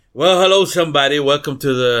Well, hello, somebody. Welcome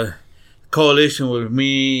to the coalition with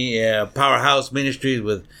me, Powerhouse Ministries,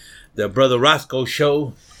 with the Brother Roscoe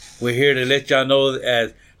Show. We're here to let y'all know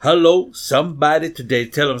as hello, somebody today.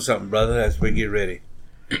 Tell them something, brother, as we get ready.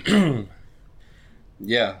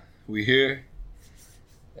 Yeah, we here,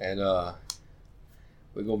 and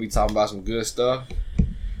we're gonna be talking about some good stuff.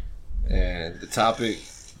 And the topic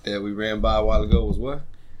that we ran by a while ago was what?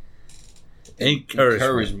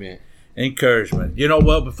 Encouragement. You know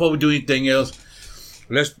what? Before we do anything else,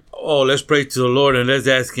 let's pray to the Lord and let's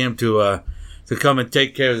ask Him to come and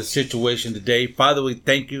take care of the situation today. Father, we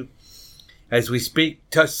thank you as we speak.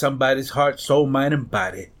 Touch somebody's heart, soul, mind, and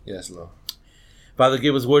body. Yes, Lord. Father,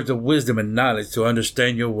 give us words of wisdom and knowledge to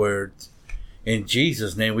understand your words. In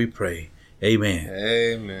Jesus' name we pray. Amen.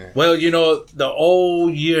 Amen. Well, you know, the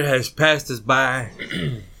old year has passed us by,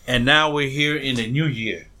 and now we're here in the new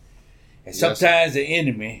year. And sometimes the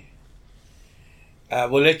enemy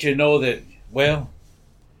will let you know that, well,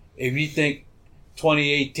 if you think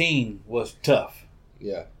 2018 was tough,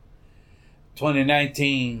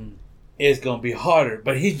 2019 is going to be harder.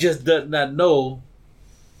 But he just does not know.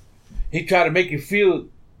 He try to make you feel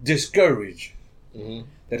discouraged, that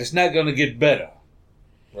it's not going to get better.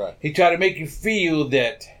 Right. He try to make you feel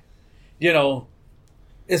that, you know,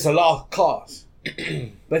 it's a lost cause.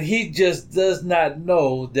 But he just does not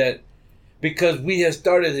know that because we have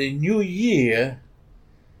started a new year,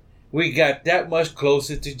 we got that much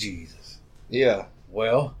closer to Jesus. Yeah.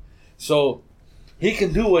 Well, so he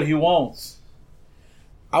can do what he wants.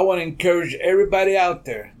 I want to encourage everybody out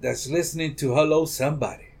there that's listening to Hello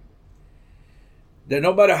Somebody, that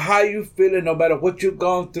no matter how you feeling, no matter what you've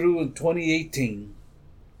gone through in 2018,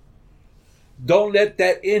 don't let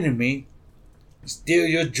that enemy steal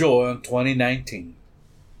your joy in 2019.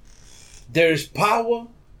 There is power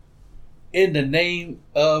in the name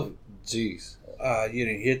of Jesus. You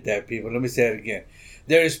didn't hit that, people. Let me say it again.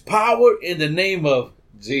 There is power in the name of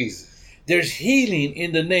Jesus. There's healing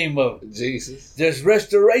in the name of Jesus. There's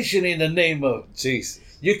restoration in the name of Jesus.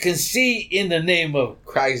 You can see in the name of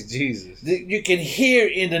Christ Jesus. You can hear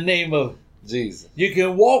in the name of Jesus. You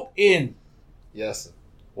can walk in. Yes, sir.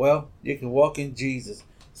 Well, you can walk in Jesus.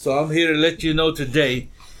 So I'm here to let you know today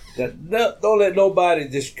that don't let nobody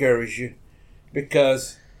discourage you,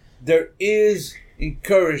 because there is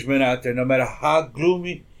encouragement out there, no matter how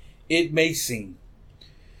gloomy it may seem.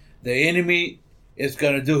 The enemy is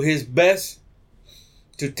going to do his best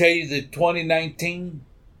to tell you that 2019,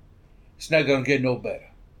 it's not going to get no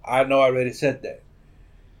better. I know I already said that.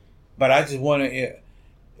 But I just want to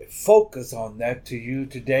focus on that to you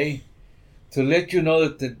today, to let you know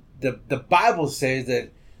that the Bible says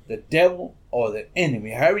that the devil, or the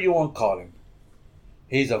enemy, however you want to call him,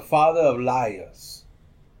 he's a father of liars.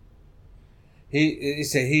 He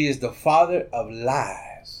said he is the father of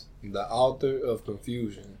lies. The author of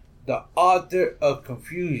confusion. The author of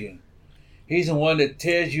confusion. He's the one that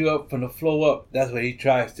tears you up from the floor up. That's what he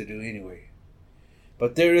tries to do anyway.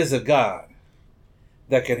 But there is a God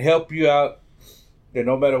that can help you out. That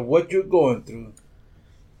no matter what you're going through,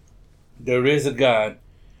 there is a God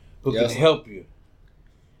who can help you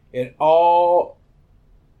in all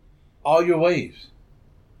your ways.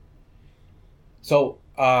 So,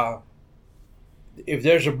 if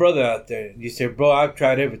there's a brother out there, and you say, bro, I've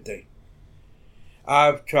tried everything.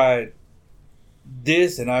 I've tried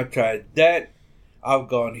this and I've tried that. I've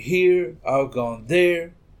gone here. I've gone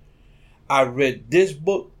there. I read this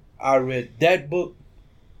book. I read that book.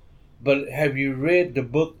 But have you read the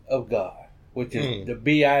book of God, which is the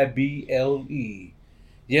Bible?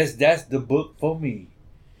 Yes, that's the book for me.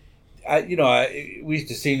 We used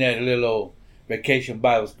to sing that in a little old vacation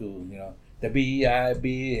Bible school, the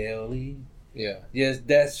Bible. Yeah. Yes,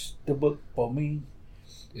 that's the book for me.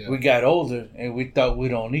 Yeah. We got older and we thought we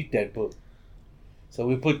don't need that book. So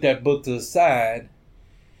we put that book to the side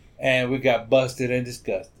and we got busted and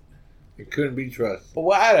disgusted. It couldn't be trusted.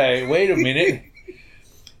 Why? Wait a minute.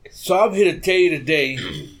 So I'm here to tell you today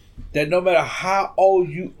that no matter how old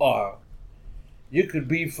you are, you could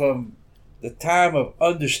be from the time of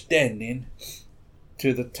understanding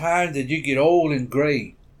to the time that you get old and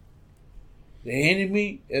gray. The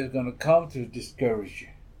enemy is going to come to discourage you.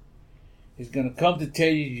 He's going to come to tell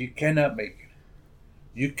you you cannot make it.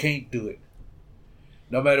 You can't do it.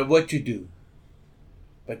 No matter what you do.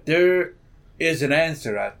 But there is an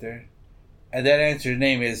answer out there. And that answer's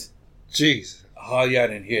name is Jesus. Oh, y'all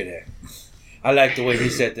didn't hear that. I like the way he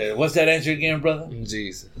said that. What's that answer again, brother?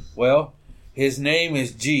 Jesus. Well, his name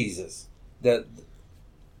is Jesus. Don't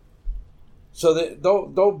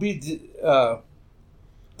be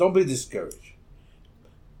discouraged.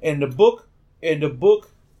 In the book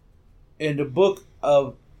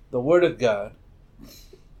of the Word of God.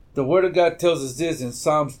 The Word of God tells us this in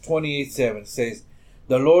Psalms 28:7. It says,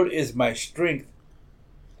 "The Lord is my strength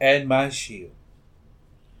and my shield.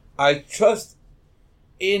 I trust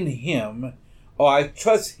in Him, or I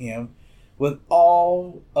trust Him with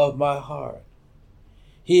all of my heart.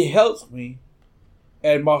 He helps me,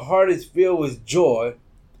 and my heart is filled with joy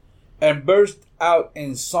and bursts out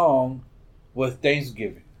in song with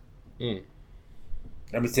thanksgiving."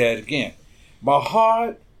 Let me say it again. My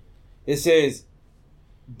heart, it says,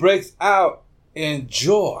 breaks out in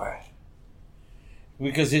joy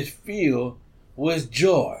because it's filled with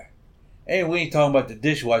joy. And we ain't talking about the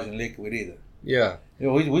dishwashing liquid either. Yeah. You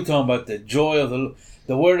know, we talking about the joy of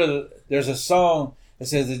the word of there's a song that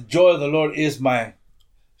says, "The joy of the Lord is my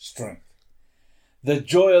strength." The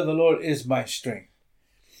joy of the Lord is my strength.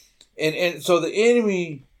 And so the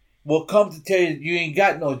enemy will come to tell you, you ain't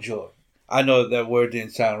got no joy. I know that word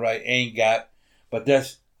didn't sound right, ain't got, but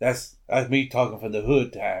that's me talking from the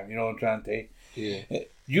hood time. You know what I'm trying to tell you? Yeah.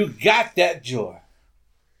 You got that joy.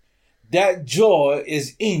 That joy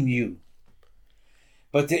is in you.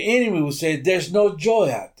 But the enemy will say, there's no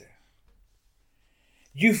joy out there.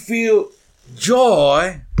 You feel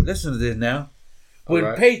joy, listen to this now,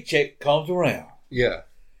 when paycheck comes around. Yeah.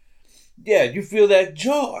 Yeah, you feel that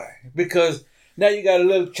joy because now you got a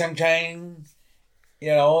little chang, you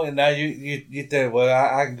know, and now you think, well,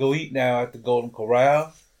 I can go eat now at the Golden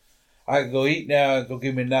Corral. I can go eat now and go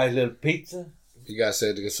get me a nice little pizza. You got to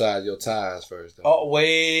set aside your tithes first, though. Oh,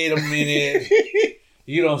 wait a minute.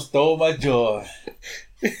 You done stole my joy.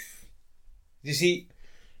 You see,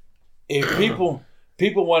 if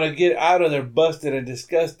people want to get out of their busted and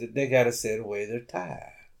disgusted, they got to set away their tithe.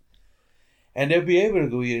 And they'll be able to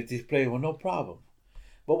go eat at this place with no problem.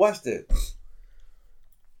 But watch this.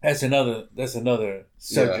 That's another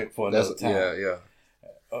subject for another time. Yeah.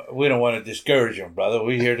 We don't want to discourage them, brother.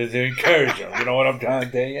 We're here to encourage them. You know what I'm trying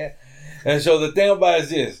to tell you? And so the thing about it is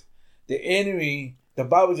this. The enemy, the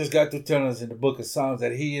Bible just got to tell us in the book of Psalms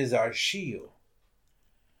that he is our shield.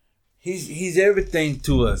 He's everything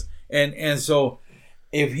to us. And so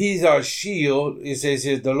if he's our shield, it says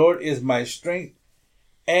here, the Lord is my strength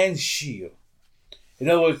and shield. In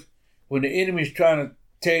other words, when the enemy is trying to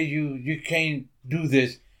tell you you can't do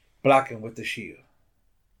this, block him with the shield.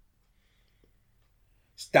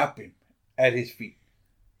 Stop him at his feet.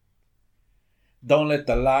 Don't let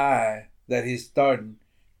the lie that he's starting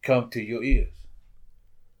come to your ears.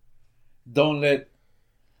 Don't let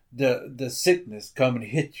the sickness come and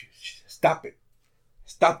hit you. Stop it.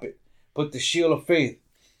 Stop it. Put the shield of faith.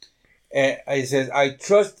 And he says, I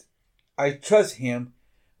trust him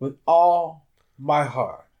with all my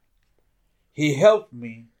heart. He helped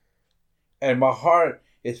me, and my heart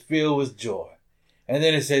is filled with joy. And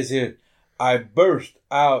then it says here, I burst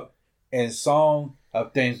out in song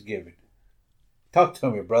of thanksgiving. Talk to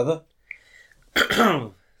me, brother.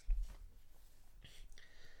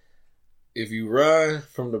 If you run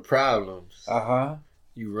from the problems,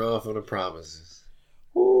 you run from the promises.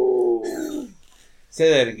 Ooh. Say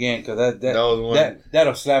that again, because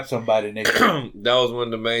that'll slap somebody next time. That was one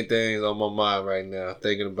of the main things on my mind right now.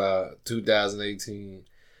 Thinking about 2018,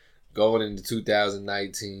 going into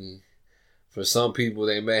 2019. For some people,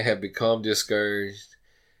 they may have become discouraged.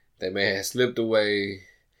 They may have slipped away.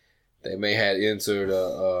 They may have entered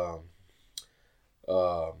a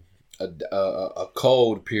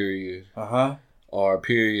cold period, or a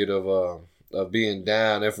period of being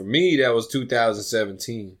down. And for me, that was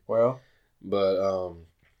 2017. Well, but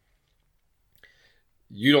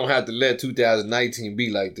you don't have to let 2019 be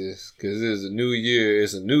like this, because it's a new year.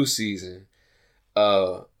 It's a new season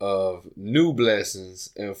of new blessings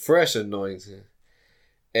and fresh anointing.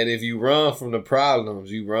 And if you run from the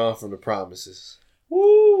problems, you run from the promises.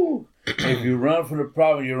 Woo! If you run from the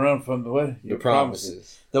problem, you run from the what? The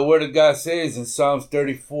promises. The word of God says in Psalms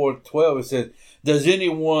 34:12, it says, does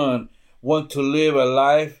anyone want to live a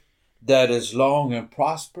life that is long and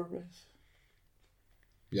prosperous?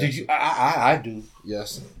 Yes. I do.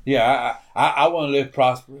 Yes. Yeah, I want to live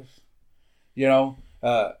prosperous. You know,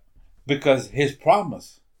 because his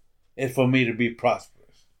promise is for me to be prosperous.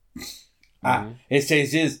 It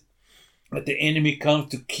says this, that the enemy comes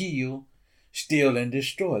to kill, steal, and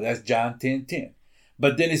destroy. That's John 10:10.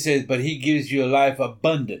 But then it says, but he gives you a life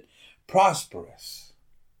abundant, prosperous.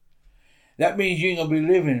 That means you ain't going to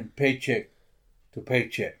be living paycheck to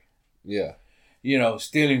paycheck. Yeah. You know,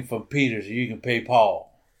 stealing from Peter so you can pay Paul.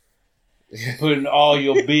 Putting all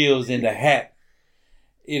your bills in the hat.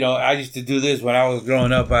 You know, I used to do this when I was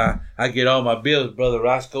growing up. I get all my bills, Brother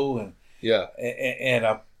Roscoe, and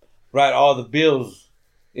I write all the bills,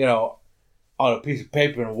 you know, on a piece of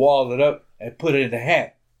paper and wall it up and put it in the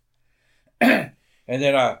hat. and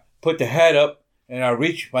then I put the hat up, and I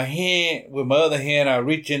reach my hand with my other hand. I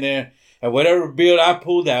reach in there, and whatever bill I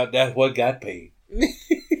pulled out, that's what got paid.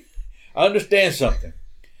 I understand something.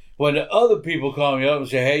 When the other people call me up and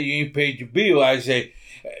say, "Hey, you ain't paid your bill," I say,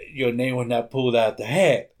 "Your name was not pulled out the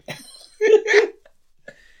hat."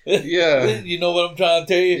 Yeah. You know what I'm trying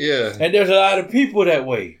to tell you? Yeah. And there's a lot of people that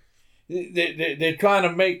way. They're trying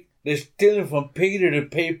to make, they're stealing from Peter to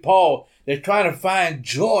pay Paul. They're trying to find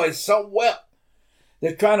joy somewhere.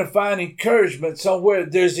 They're trying to find encouragement somewhere.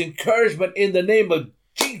 There's encouragement in the name of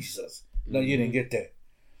Jesus. No, you didn't get that.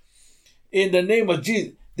 In the name of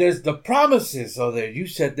Jesus. There's the promises are there. You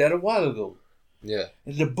said that a while ago. Yeah.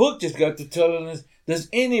 And the book just got to telling us, does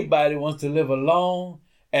anybody want to live a long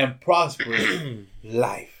and prosperous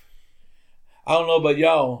life? I don't know about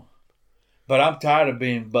y'all, but I'm tired of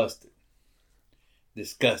being busted,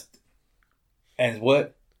 disgusted, and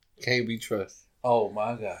what? Can't be trusted. Oh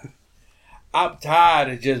my God. I'm tired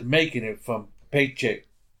of just making it from paycheck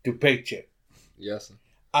to paycheck. Yes, sir.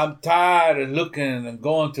 I'm tired of looking and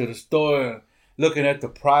going to the store and looking at the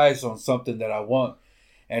price on something that I want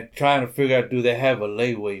and trying to figure out, do they have a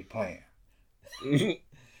layaway plan? You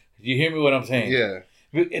hear me what I'm saying? Yeah.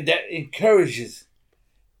 That encourages,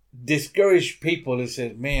 discourage people that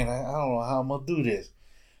says, man, I don't know how I'm going to do this.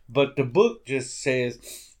 But the book just says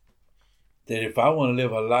that if I want to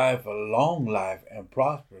live a life, a long life and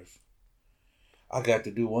prosperous, I got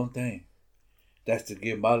to do one thing. That's to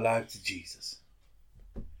give my life to Jesus.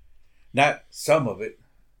 Not some of it,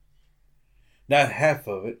 not half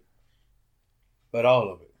of it, but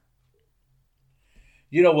all of it.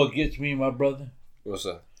 You know what gets me, my brother? What's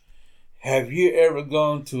up? Have you ever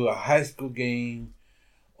gone to a high school game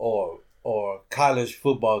or college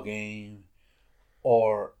football game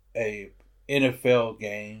or a NFL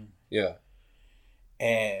game? Yeah.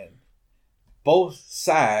 And both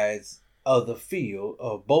sides of the field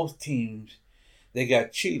of both teams, they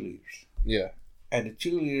got cheerleaders. Yeah. And the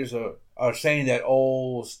cheerleaders are saying that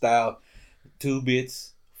old style, 2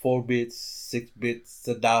 bits, 4 bits, 6 bits,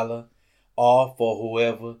 $1, all for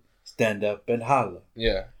whoever, stand up and holler.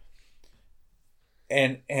 Yeah.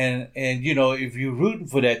 And you know, if you're rooting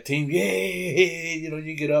for that team, you know,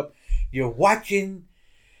 you get up, you're watching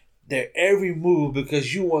their every move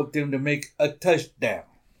because you want them to make a touchdown.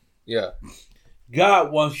 Yeah.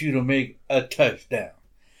 God wants you to make a touchdown.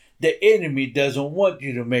 The enemy doesn't want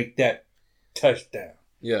you to make that touchdown.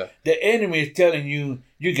 Yeah. The enemy is telling you,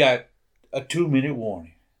 you got a 2-minute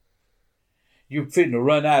warning. You're fitting to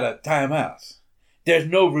run out of timeouts. There's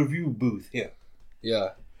no review booth here.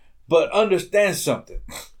 Yeah. But understand something.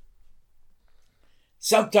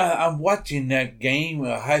 Sometimes I'm watching that game,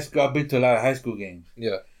 high school. I've been to a lot of high school games.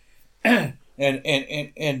 Yeah. and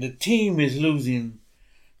the team is losing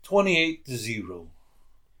 28-0.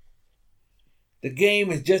 The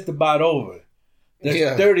game is just about over.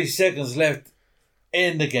 There's 30 seconds left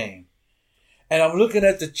in the game. And I'm looking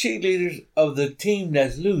at the cheerleaders of the team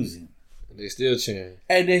that's losing. They still cheering.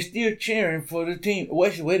 And they're still cheering for the team.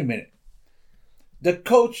 Wait a minute. The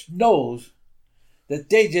coach knows that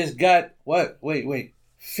they just got, what? Wait.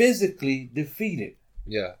 Physically defeated.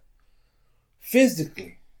 Yeah.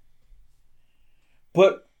 Physically.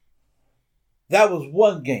 But that was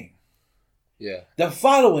one game. Yeah. The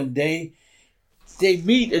following day, they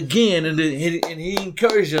meet again, and he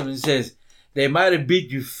encouraged them and says, they might have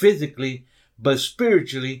beat you physically, but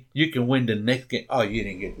spiritually, you can win the next game. Oh, you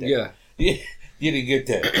didn't get that. Yeah. You didn't get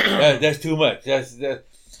that. That's too much. Y'all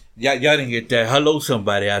didn't get that. Hello,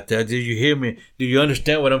 somebody out there. Did you hear me? Do you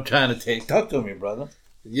understand what I'm trying to tell you? Talk to me, brother.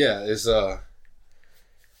 Yeah, it's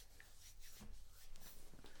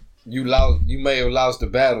you may have lost the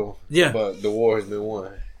battle, yeah, but the war has been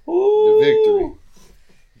won. Ooh. The victory.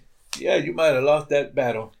 Yeah, you might have lost that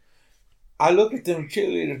battle. I look at them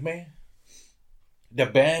cheerleaders, man. The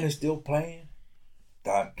band is still playing.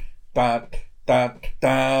 Dot, dot, dot,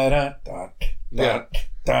 dot, dot, dot, Yeah.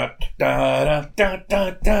 dot, dot, dot, dot,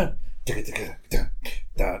 dot, dot,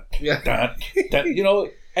 dot, dot, dot, you know,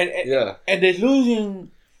 and they're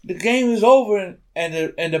losing. The game is over, and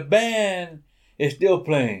the band is still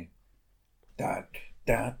playing. Dot,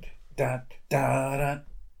 dot, dot, dot, dot.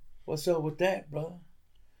 What's up with that, brother?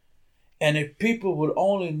 And if people would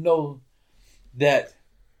only know that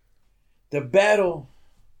the battle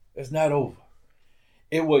is not over,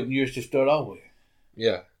 it wasn't yours to start off with.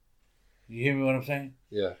 Yeah. You hear me what I'm saying?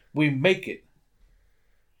 Yeah. We make it.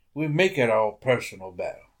 We make it our personal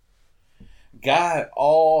battle. God,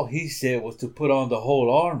 all he said was to put on the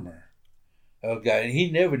whole armor of God. And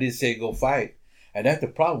he never did say go fight. And that's the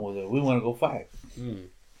problem with it. We want to go fight. Mm.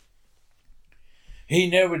 He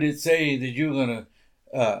never did say that you're going to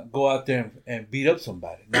go out there and beat up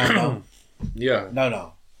somebody. No. Yeah.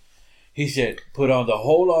 No. He said, put on the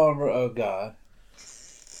whole armor of God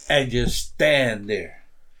and just stand there.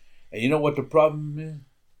 And you know what the problem is?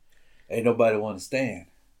 Ain't nobody want to stand.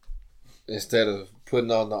 Instead of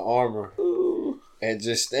putting on the armor and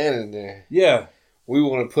just standing there. Yeah. We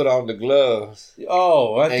want to put on the gloves.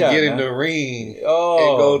 Oh, and get in the ring and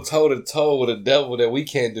go toe to toe with a devil that we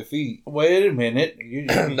can't defeat. Wait a minute.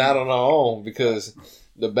 Not on our own, because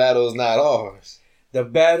the battle is not ours. The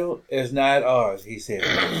battle is not ours, he said.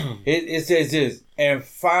 It says this, and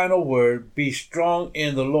final word, be strong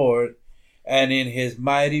in the Lord and in his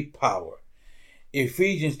mighty power.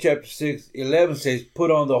 Ephesians chapter 6:11 says, put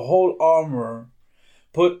on the whole armor,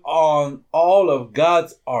 put on all of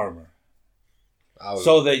God's armor,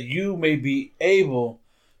 so that you may be able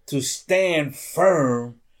to stand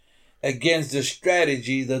firm against the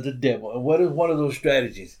strategies of the devil. And what is one of those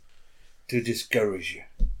strategies? To discourage you.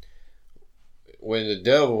 When the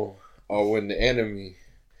devil or when the enemy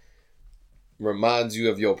reminds you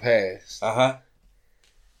of your past,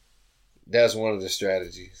 that's one of the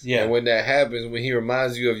strategies. Yeah. And when that happens, when he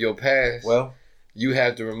reminds you of your past, well, you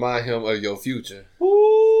have to remind him of your future.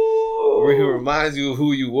 Ooh. When he reminds you of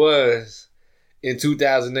who you was in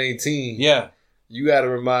 2018, yeah, you got to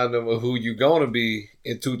remind them of who you're going to be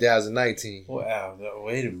in 2019. Wow,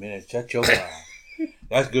 wait a minute. Shut your mouth.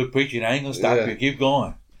 That's good preaching. I ain't going to stop you. Keep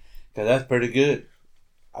going. Because that's pretty good.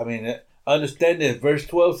 I mean, understand this. Verse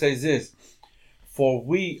 12 says this. For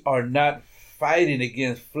we are not fighting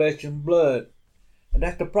against flesh and blood. And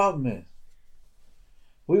that's the problem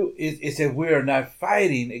is. It says we are not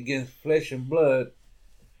fighting against flesh and blood.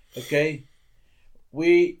 Okay?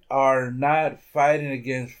 We are not fighting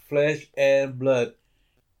against flesh and blood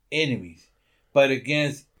enemies, but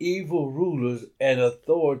against evil rulers and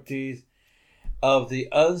authorities of the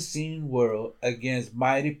unseen world, against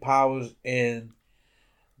mighty powers in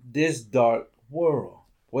this dark world.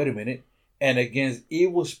 Wait a minute. And against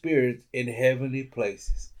evil spirits in heavenly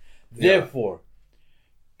places. Yeah. Therefore,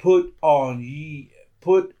 put on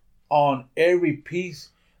every piece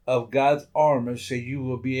of God's armor so you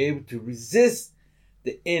will be able to resist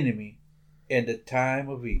the enemy in the time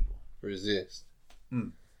of evil. Resist.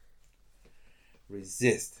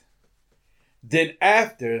 Resist. Then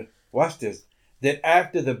after, watch this. Then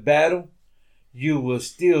after the battle, you will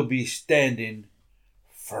still be standing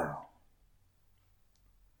firm.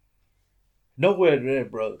 Nowhere there,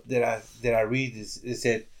 bro, that I read this, it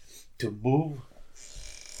said to move,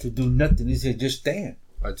 to do nothing. It said just stand.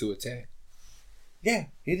 Or to attack. Yeah,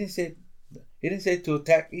 he didn't say to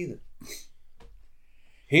attack either.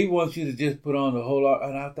 He wants you to just put on the whole armor.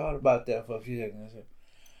 And I thought about that for a few seconds. I said,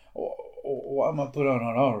 why am I put on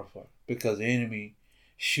an armor for? Because the enemy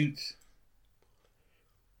shoots.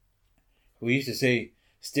 We used to say,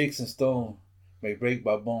 sticks and stones may break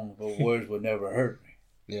my bones, but words will never hurt me.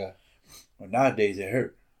 Yeah. Well, nowadays it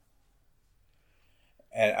hurt.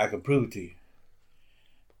 And I can prove it to you.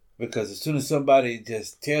 Because as soon as somebody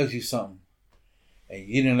just tells you something, and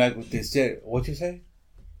you didn't like what they said, what you say?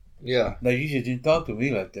 Yeah. No, you just didn't talk to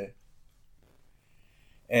me like that.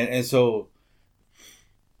 And so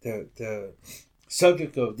the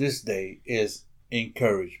subject of this day is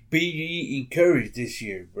encourage. Be ye encouraged this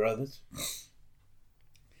year, brothers.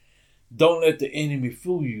 Don't let the enemy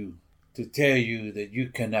fool you to tell you that you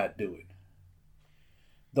cannot do it.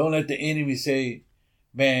 Don't let the enemy say,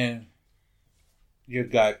 man, your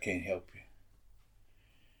God can't help you.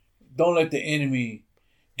 Don't let the enemy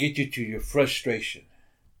get you to your frustration.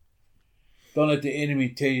 Don't let the enemy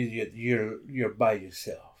tell you that you're by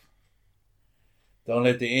yourself. Don't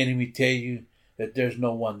let the enemy tell you that there's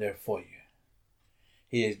no one there for you.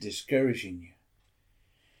 He is discouraging you.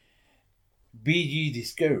 Be ye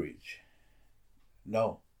discouraged.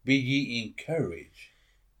 No, be ye encouraged.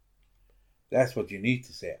 That's what you need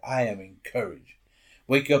to say. I am encouraged.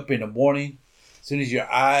 Wake up in the morning, as soon as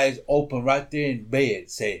your eyes open right there in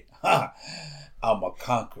bed, say, I'm a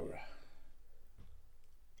conqueror.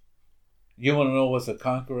 You want to know what's a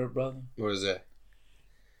conqueror, brother? What is that?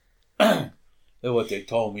 That's what they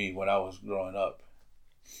told me when I was growing up.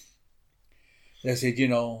 They said,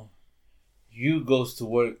 you goes to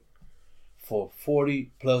work for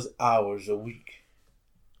 40 plus hours a week.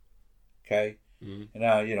 Okay? Mm-hmm. And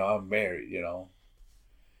now, I'm married,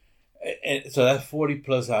 And so that's 40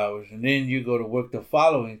 plus hours. And then you go to work the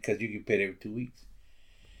following, because you get paid every 2 weeks.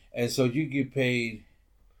 And so you get paid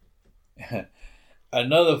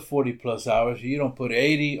another 40 plus hours. You don't put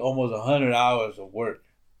 80, almost 100 hours of work.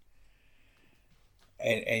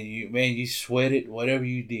 And you sweated whatever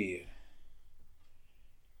you did.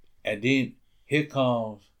 And then here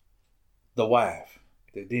comes the wife.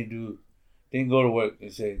 They didn't go to work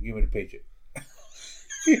and say, give me the paycheck.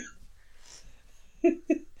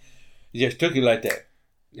 He just took it like that.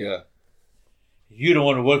 Yeah. You don't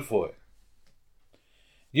want to work for it.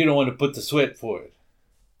 You don't want to put the sweat for it.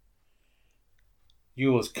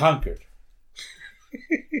 You was conquered.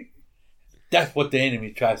 That's what the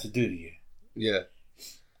enemy tries to do to you. Yeah.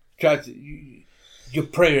 Your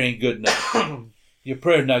prayer ain't good enough. Your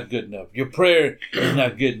prayer not good enough. Your prayer is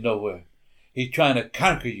not getting nowhere. He's trying to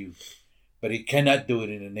conquer you, but he cannot do it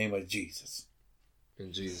in the name of Jesus.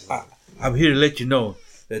 In Jesus. I'm here to let you know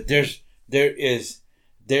that there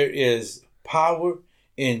is power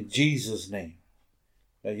in Jesus' name.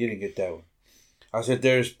 Now you didn't get that one. I said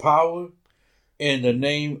there is power in the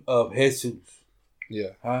name of Jesus.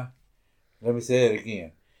 Yeah. Huh? Let me say it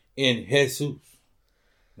again. In Jesus.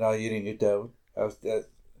 No, you didn't get that one. That's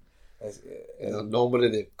En el nombre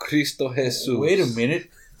de Cristo Jesús. Wait a minute.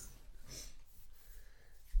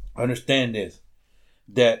 Understand this.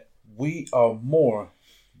 That we are more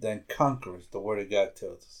than conquerors, the Word of God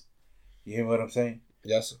tells us. You hear what I'm saying?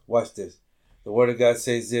 Yes, sir. Watch this. The Word of God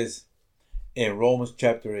says this in Romans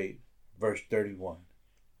chapter 8, verse 31.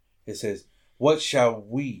 It says, what shall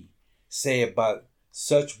we say about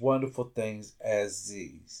such wonderful things as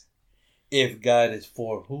these? If God is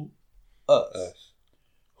for who? Us.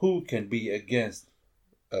 Who can be against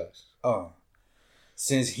us?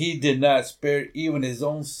 Since he did not spare even his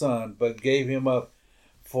own son, but gave him up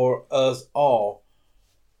for us all,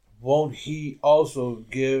 won't he also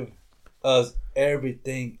give us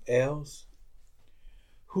everything else?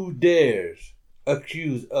 Who dares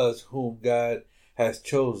accuse us whom God has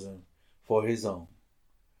chosen for his own?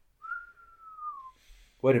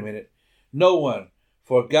 Wait a minute. No one,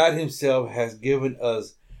 for God himself has given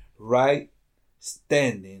us right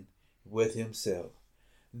standing with himself.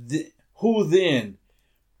 Who then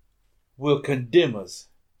will condemn us?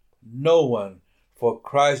 No one, for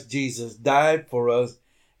Christ Jesus died for us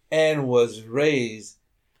and was raised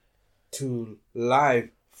to life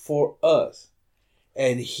for us.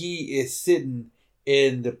 And he is sitting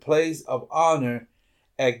in the place of honor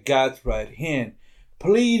at God's right hand,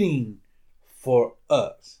 pleading for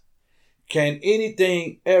us. Can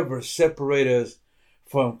anything ever separate us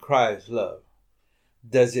from Christ's love?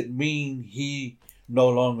 Does it mean he no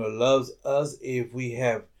longer loves us if we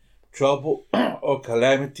have trouble or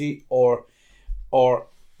calamity or are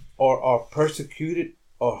persecuted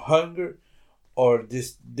or hunger or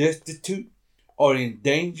destitute or in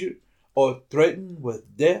danger or threatened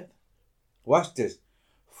with death? Watch this.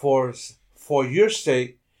 For your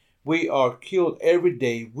sake, we are killed every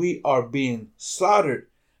day. We are being slaughtered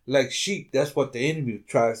like sheep. That's what the enemy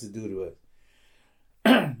tries to do to us.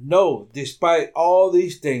 No, despite all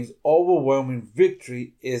these things, overwhelming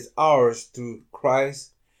victory is ours through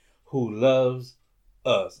Christ who loves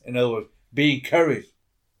us. In other words, be encouraged.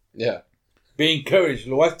 Yeah. Be encouraged.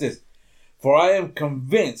 Watch this. For I am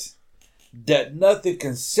convinced that nothing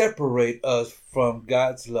can separate us from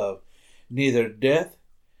God's love. Neither death,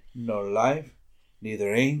 nor life,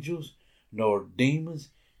 neither angels, nor demons,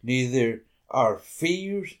 neither our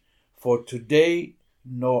fears for today,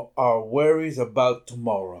 nor our worries about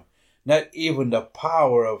tomorrow. Not even the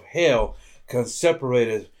power of hell can separate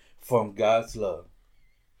us from God's love.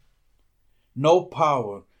 No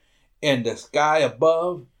power in the sky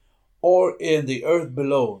above or in the earth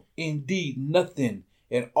below. Indeed, nothing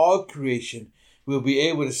in all creation will be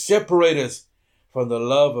able to separate us from the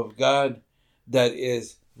love of God that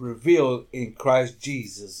is revealed in Christ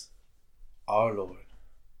Jesus, our Lord.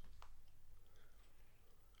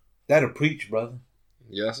 That'll preach, brother.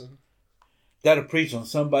 Yes, sir. That'll preach on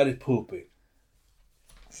somebody's pulpit.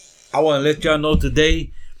 I want to let y'all know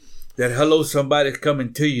today that hello, somebody's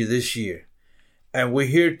coming to you this year. And we're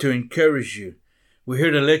here to encourage you. We're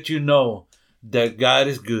here to let you know that God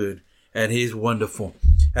is good and he's wonderful.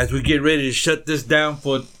 As we get ready to shut this down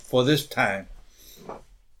for this time,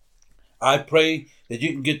 I pray that you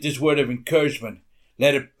can get this word of encouragement.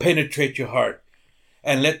 Let it penetrate your heart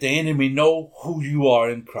and let the enemy know who you are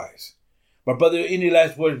in Christ. My brother, any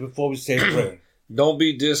last words before we say prayer? Don't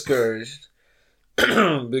be discouraged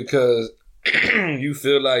because you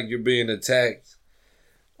feel like you're being attacked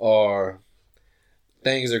or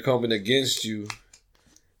things are coming against you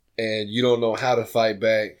and you don't know how to fight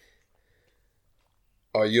back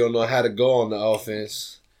or you don't know how to go on the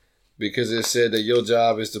offense because it said that your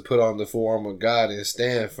job is to put on the full armor of God and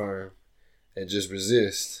stand firm and just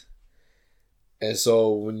resist. And so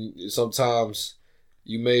when sometimes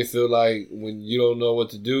you may feel like when you don't know what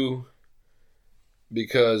to do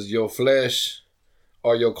because your flesh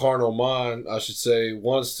or your carnal mind, I should say,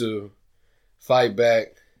 wants to fight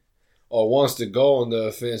back or wants to go on the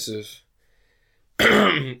offensive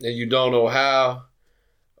and you don't know how,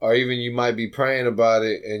 or even you might be praying about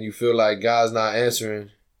it and you feel like God's not answering,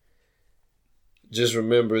 just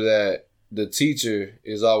remember that the teacher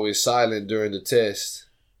is always silent during the test,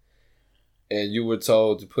 and you were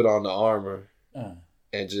told to put on the armor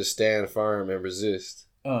and just stand firm and resist.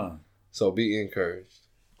 So be encouraged.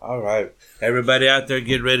 All right. Everybody out there,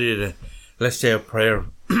 get ready to, let's say a prayer.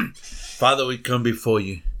 Father, we come before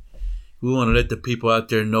you. We want to let the people out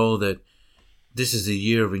there know that this is a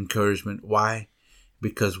year of encouragement. Why?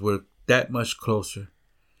 Because we're that much closer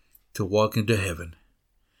to walking to heaven.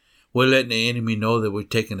 We're letting the enemy know that we're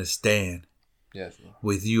taking a stand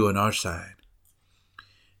with you on our side.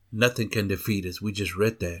 Nothing can defeat us. We just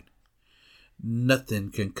read that.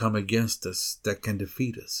 Nothing can come against us that can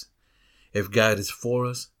defeat us. If God is for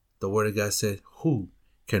us, the Word of God said, who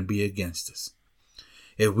can be against us?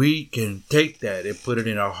 If we can take that and put it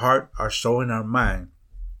in our heart, our soul, and our mind,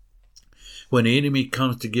 when the enemy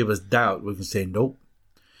comes to give us doubt, we can say, nope.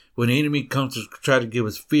 When the enemy comes to try to give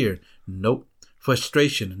us fear, nope.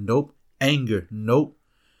 Frustration, nope. Anger, nope.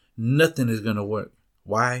 Nothing is going to work.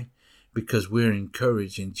 Why? Because we're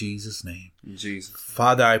encouraged in Jesus' name. Jesus.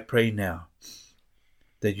 Father, I pray now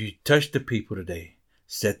that you touch the people today.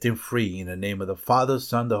 Set them free in the name of the Father,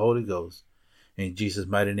 Son, the Holy Ghost. In Jesus'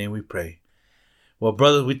 mighty name we pray. Well,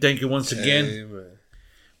 brothers, we thank you once again. Amen.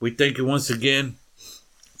 We thank you once again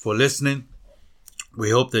for listening. We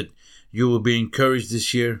hope that you will be encouraged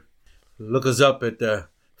this year. Look us up at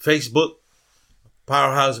Facebook,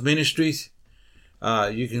 Powerhouse Ministries.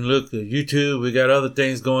 You can look at YouTube. We got other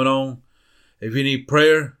things going on. If you need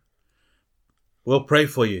prayer, we'll pray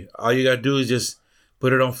for you. All you got to do is just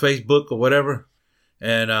put it on Facebook or whatever.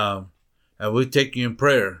 And we'll take you in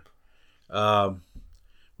prayer.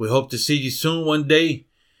 We hope to see you soon one day.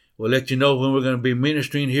 We'll let you know when we're going to be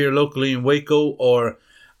ministering here locally in Waco or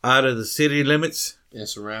out of the city limits. And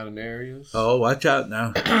surrounding areas. Oh, watch out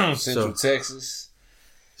now. Central Texas.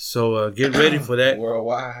 So get ready for that.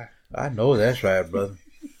 Worldwide. I know that's right, brother.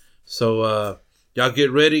 So y'all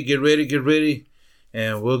get ready.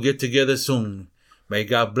 And we'll get together soon. May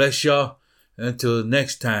God bless y'all. Until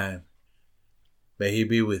next time. May he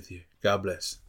be with you. God bless.